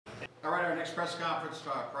All right, our next press conference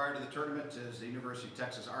prior to the tournament is the University of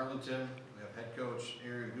Texas Arlington. We have head coach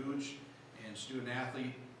Aaron Gooch and student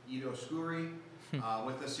athlete Ido Skuri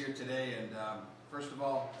with us here today. And first of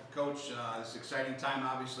all, Coach, it's an exciting time,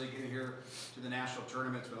 obviously, getting here to the national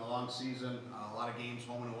tournament. It's been a long season, a lot of games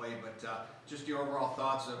home and away, but just your overall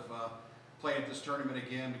thoughts of playing at this tournament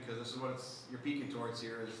again, because this is what you're peaking towards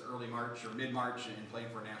here is early March or mid-March and playing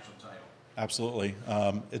for a national title. Absolutely.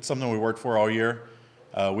 It's something we worked for all year.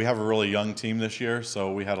 We have a really young team this year,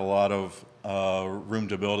 so we had a lot of room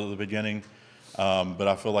to build at the beginning. But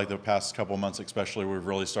I feel like the past couple of months especially, we've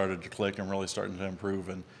really started to click and really starting to improve.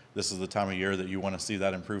 And this is the time of year that you want to see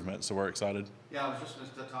that improvement, so we're excited. Yeah, I was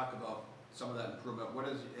just to talk about some of that improvement. What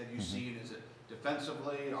have you seen? Is it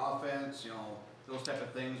defensively, offense, those type of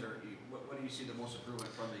things? Or what do you see the most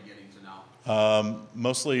improvement from the beginning to now?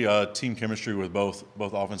 Mostly team chemistry with both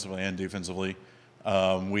offensively and defensively.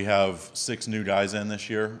 We have 6 new guys in this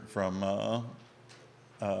year from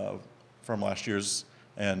last year's,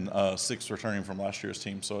 and 6 returning from last year's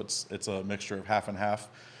team. So it's a mixture of half and half.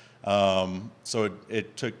 So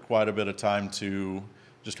it took quite a bit of time to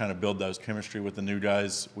just kind of build those chemistry with the new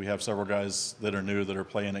guys. We have several guys that are new that are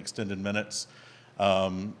playing extended minutes.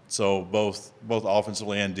 So both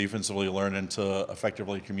offensively and defensively learning to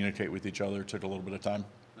effectively communicate with each other took a little bit of time.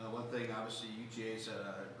 One thing, obviously, UTA's had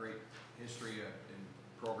a great history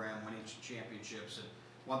in program winning championships. And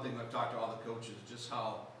one thing I've talked to all the coaches is just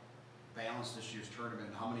how balanced this year's tournament,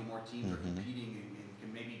 how many more teams are competing and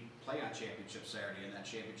can maybe play on championship Saturday in that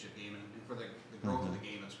championship game. And for the growth of the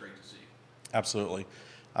game, it's great to see. Absolutely.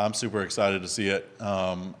 I'm super excited to see it.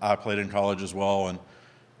 I played in college as well,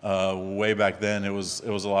 and way back then it was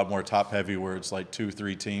a lot more top heavy, where it's like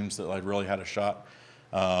 2-3 teams that like really had a shot.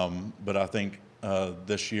 But I think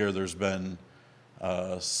this year there's been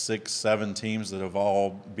 6-7 teams that have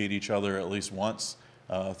all beat each other at least once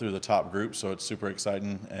through the top group, so it's super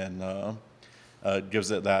exciting, and it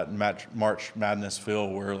gives it that March Madness feel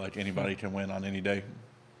where like anybody can win on any day.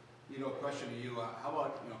 Question to you, how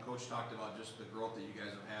about, Coach talked about just the growth that you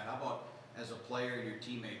guys have had. How about as a player and your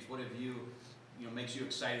teammates, what have makes you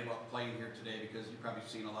excited about playing here today? Because you've probably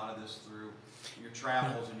seen a lot of this through your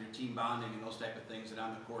travels and your team bonding and those type of things, and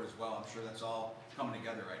on the court as well. I'm sure that's all coming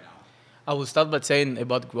together right now. I will start by saying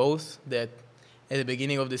about growth that at the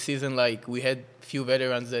beginning of the season, like we had few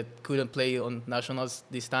veterans that couldn't play on nationals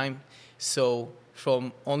this time. So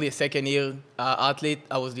from only a second-year athlete,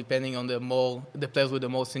 I was depending on the players with the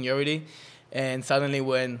most seniority. And suddenly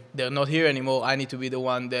when they're not here anymore, I need to be the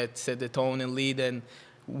one that set the tone and lead. And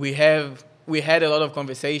we had a lot of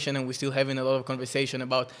conversation, and we're still having a lot of conversation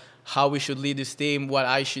about how we should lead this team, what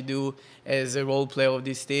I should do as a role player of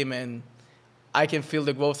this team. And I can feel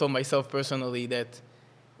the growth of myself personally, that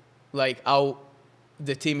like how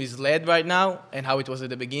the team is led right now and how it was at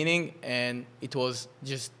the beginning. And it was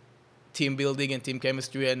just team building and team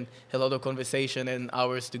chemistry and a lot of conversation and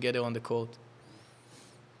hours together on the court.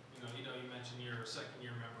 You mentioned you're a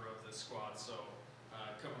second-year member of the squad, so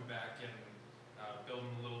coming back and building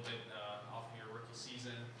a little bit off of your rookie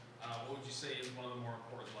season, what would you say is one of the more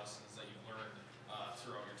important lessons that you've learned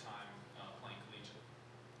throughout your time playing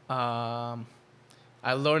collegiate?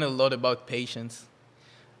 I learned a lot about patience.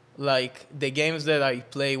 Like the games that I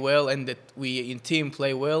play well and that we in team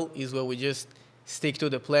play well is where we just stick to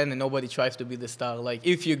the plan and nobody tries to be the star. Like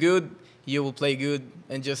if you're good, you will play good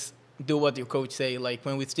and just do what your coach say. Like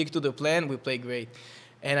when we stick to the plan, we play great.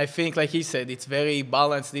 And I think, like he said, it's very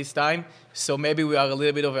balanced this time. So maybe we are a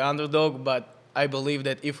little bit of an underdog, but I believe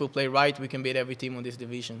that if we play right, we can beat every team on this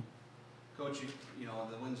division. Coach,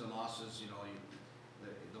 the wins and losses,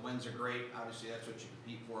 the wins are great. Obviously, that's what you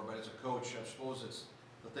compete for. But as a coach, I suppose it's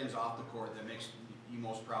the things off the court that makes you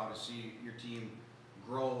most proud to see your team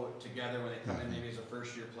grow together when they come in, maybe as a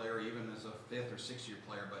first-year player, or even as a 5th or 6th-year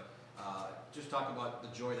player. But just talk about the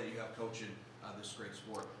joy that you have coaching this great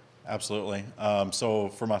sport. Absolutely. So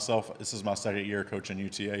for myself, this is my second year coaching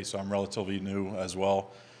UTA, so I'm relatively new as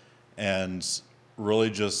well. And really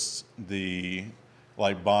just the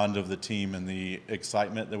bond of the team and the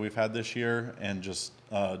excitement that we've had this year, and just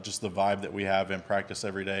the vibe that we have in practice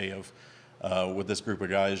every day of with this group of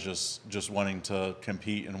guys just wanting to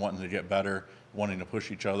compete and wanting to get better, wanting to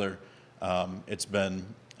push each other. It's been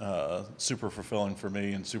super fulfilling for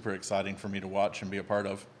me and super exciting for me to watch and be a part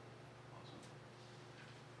of.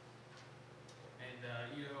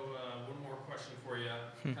 One more question for you,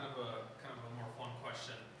 kind of a more fun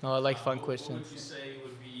question. Oh, I like fun questions. What would you say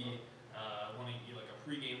would be like a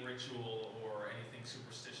pregame ritual or anything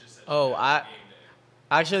superstitious that you have game day?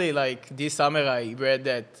 Actually, like this summer, I read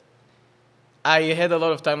that I had a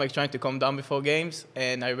lot of time like trying to calm down before games,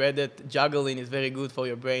 and I read that juggling is very good for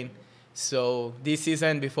your brain. So this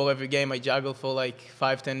season, before every game, I juggle for like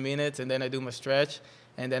 5-10 minutes, and then I do my stretch,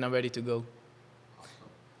 and then I'm ready to go. Awesome.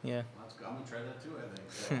 Yeah. Let's go. I'm going to try that too, I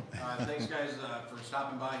think. So, thanks, guys, for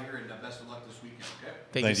stopping by here, and best of luck this weekend, okay?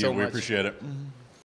 Thank you so We much. appreciate it.